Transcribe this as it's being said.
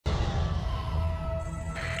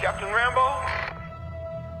Captain Rambo?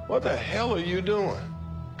 What the hell are you doing?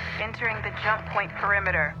 Entering the jump point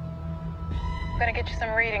perimeter. I'm gonna get you some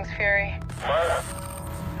readings, Fury. What?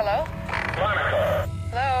 Hello? Monica!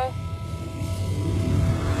 Hello?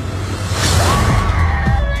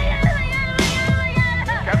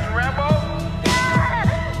 Captain Rambo?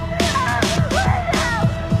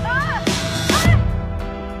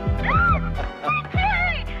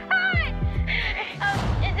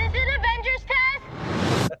 Is this an Avengers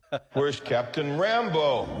test? Where's Captain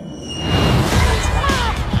Rambo?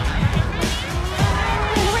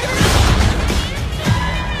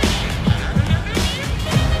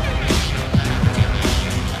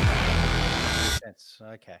 That's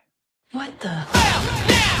okay. What the?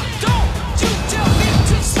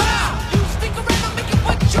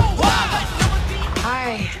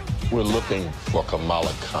 Hi. We're looking for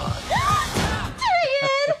Kamala Khan.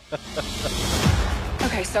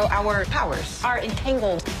 Okay, so our powers are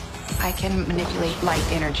entangled. I can manipulate light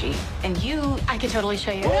energy. And you, I could totally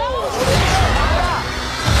show you.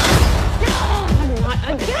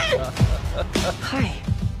 Hi.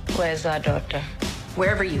 Where's our daughter?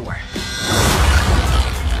 Wherever you were.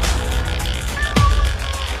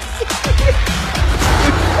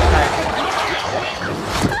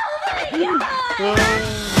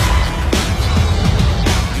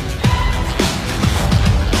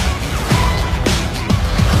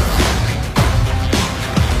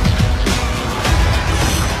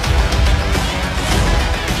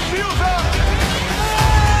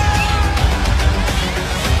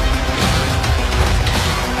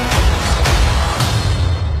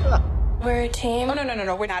 We're a team. Oh,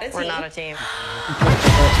 no, we're not a team. We're not a team.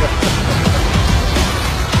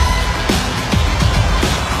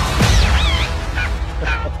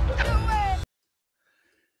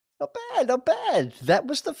 Not bad, not bad. That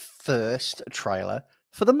was the first trailer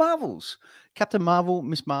for the Marvels. Captain Marvel,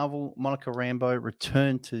 Miss Marvel, Monica Rambeau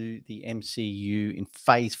returned to the MCU in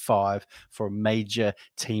Phase 5 for a major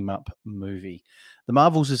team-up movie. The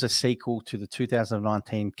Marvels is a sequel to the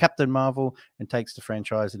 2019 Captain Marvel and takes the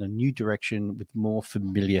franchise in a new direction with more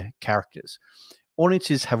familiar characters.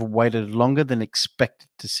 Audiences have waited longer than expected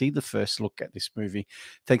to see the first look at this movie,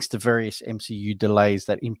 thanks to various MCU delays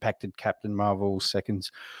that impacted Captain Marvel's second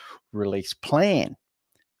release plan.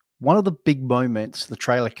 One of the big moments the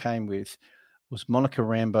trailer came with was Monica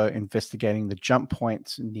Rambeau investigating the jump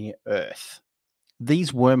points near Earth.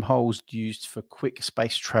 These wormholes used for quick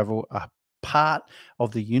space travel are part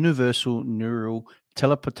of the Universal Neural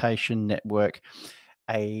Teleportation Network,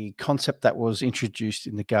 a concept that was introduced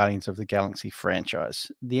in the Guardians of the Galaxy franchise.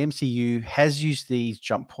 The MCU has used these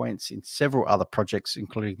jump points in several other projects,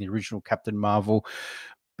 including the original Captain Marvel,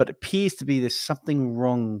 but it appears to be there's something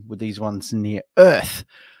wrong with these ones near Earth.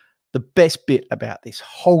 The best bit about this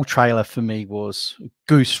whole trailer for me was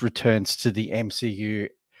Goose returns to the MCU,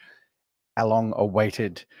 long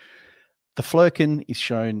awaited. The Flerken is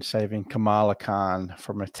shown saving Kamala Khan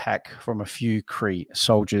from an attack from a few Kree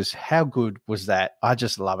soldiers. How good was that? I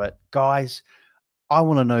just love it. Guys, I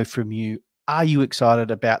want to know from you, are you excited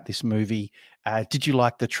about this movie? Did you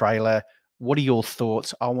like the trailer? What are your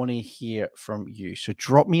thoughts? I want to hear from you. So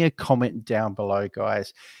drop me a comment down below,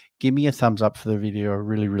 guys. Give me a thumbs up for the video. I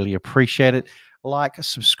really, really appreciate it. Like,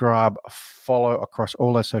 subscribe, follow across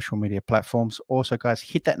all our social media platforms. Also, guys,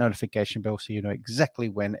 hit that notification bell so you know exactly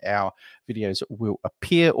when our videos will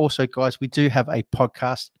appear. Also, guys, we do have a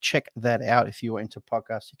podcast. Check that out. If you are into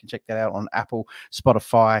podcasts, you can check that out on Apple,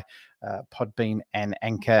 Spotify, Podbean, and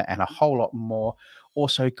Anchor, and a whole lot more.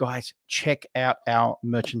 Also, guys, check out our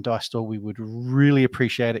merchandise store. We would really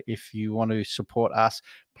appreciate it if you want to support us.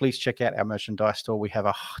 Please check out our merchandise store. We have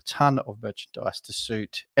a ton of merchandise to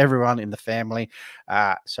suit everyone in the family.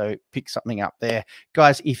 So pick something up there.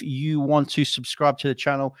 Guys, if you want to subscribe to the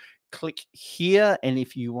channel, click here. And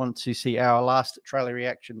if you want to see our last trailer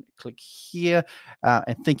reaction, click here.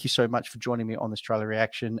 And thank you so much for joining me on this trailer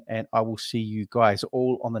reaction. And I will see you guys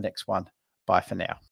all on the next one. Bye for now.